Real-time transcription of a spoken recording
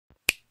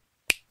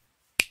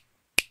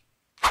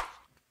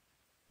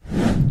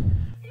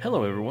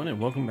Hello everyone and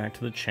welcome back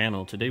to the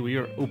channel. Today we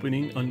are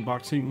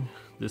unboxing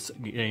this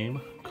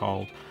game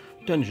called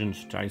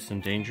Dungeons, Dice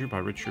and Danger by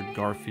Richard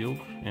Garfield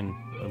and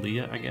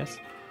Aaliyah, I guess.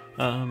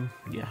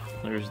 Yeah,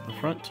 there's the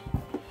front.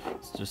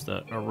 It's just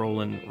a roll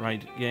and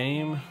write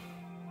game.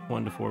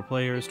 1 to 4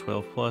 players,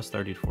 12 plus,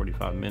 30 to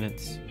 45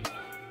 minutes.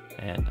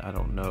 And I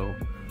don't know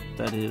what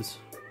that is.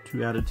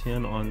 2 out of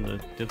 10 on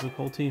the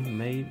difficulty,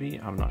 maybe.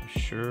 I'm not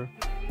sure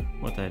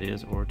what that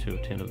is, or 2 out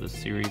of 10 of this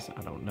series.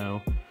 I don't know.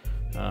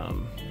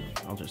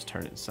 I'll just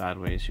turn it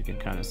sideways. You can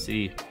kind of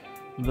see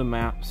the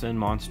maps and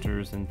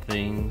monsters and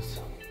things.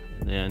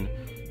 And then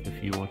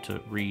if you want to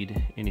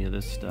read any of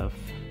this stuff,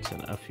 it's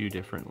in a few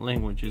different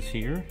languages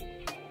here.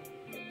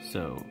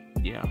 So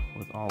yeah,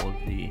 with all of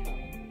the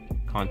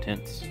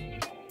contents.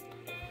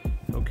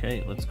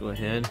 Okay, let's go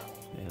ahead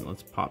and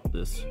let's pop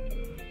this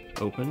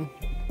open.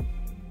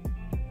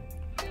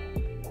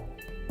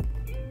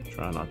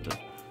 Try not to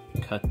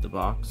cut the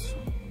box.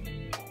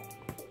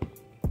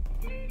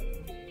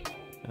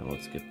 And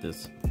let's get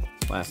this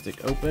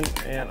plastic open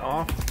and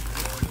off.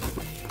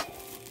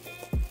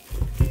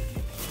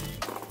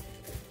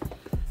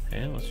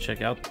 And let's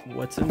check out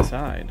what's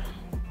inside.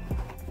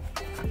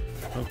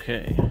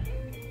 Okay.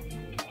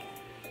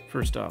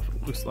 First off,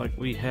 it looks like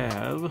we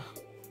have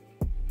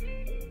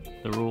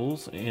the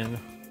rules in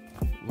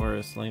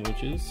various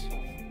languages.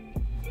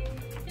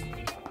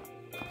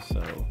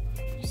 So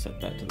set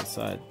that to the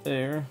side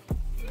there.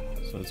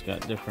 So it's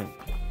got different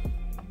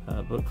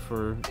book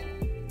for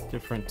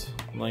different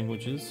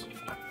languages.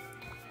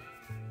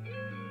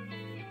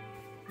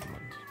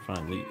 Let's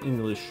find the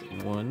English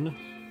one.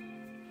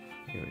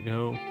 Here we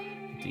go.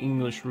 The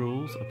English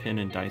rules, a pen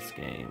and dice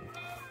game.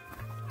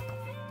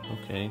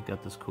 Okay,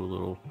 got this cool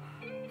little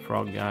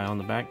frog guy on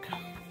the back.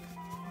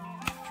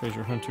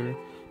 Treasure hunter.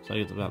 So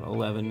it's about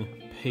 11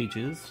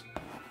 pages.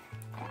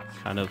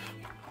 Kind of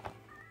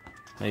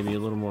maybe a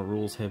little more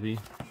rules heavy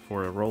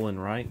for a roll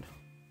and write.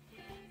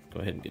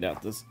 Go ahead and get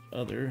out this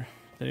other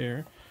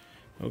there.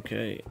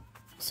 Okay,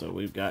 so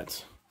we've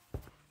got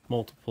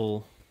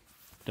multiple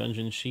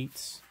dungeon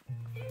sheets.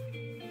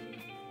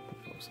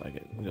 Looks like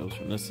it goes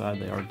from this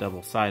side. They are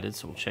double-sided,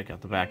 so we'll check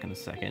out the back in a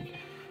second.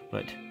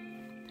 But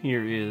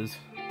here is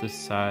this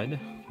side.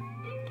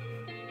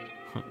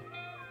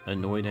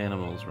 Annoyed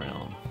Animals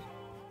Realm.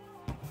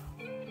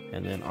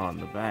 And then on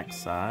the back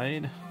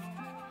side,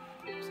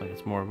 looks like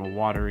it's more of a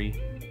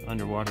watery,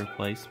 underwater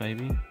place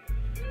maybe.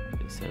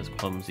 It says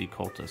Clumsy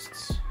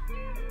Cultists.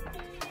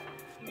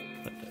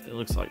 But it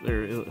looks like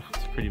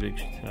it's a pretty big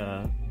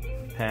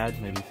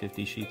pad, maybe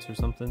 50 sheets or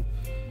something.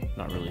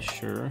 Not really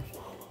sure.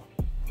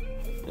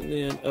 And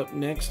then up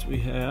next we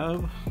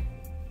have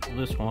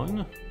this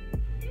one.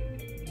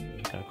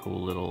 Got a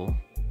cool little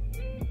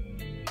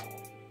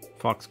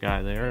fox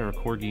guy there, or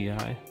corgi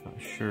guy,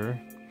 not sure.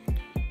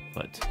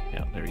 But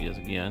yeah, there he is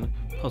again.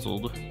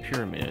 Puzzled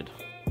Pyramid.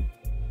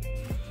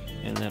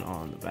 And then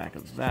on the back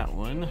of that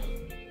one,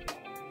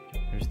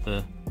 there's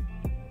the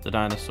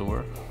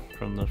dinosaur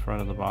from the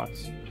front of the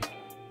box.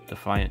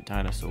 Defiant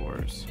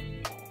Dinosaurs.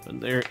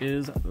 And there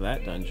is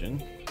that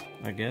dungeon,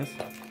 I guess.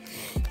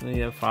 And then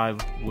you have 5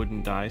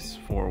 wooden dice,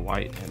 4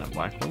 white and a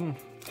black one.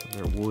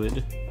 They're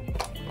wood.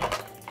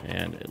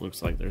 And it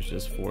looks like there's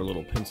just 4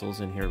 little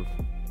pencils in here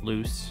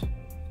loose.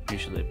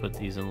 Usually they put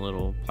these in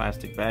little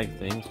plastic bag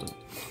things, but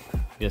I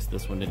guess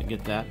this one didn't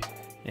get that.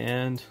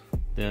 And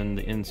then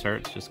the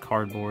insert's just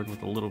cardboard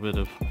with a little bit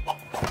of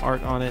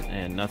art on it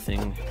and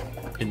nothing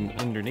hidden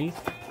underneath.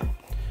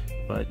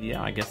 But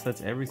yeah, I guess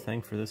that's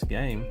everything for this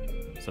game.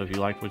 So if you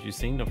liked what you've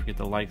seen, don't forget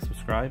to like,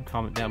 subscribe,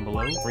 comment down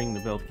below, ring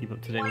the bell to keep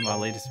up to date with my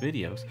latest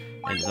videos.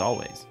 And as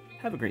always,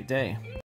 have a great day.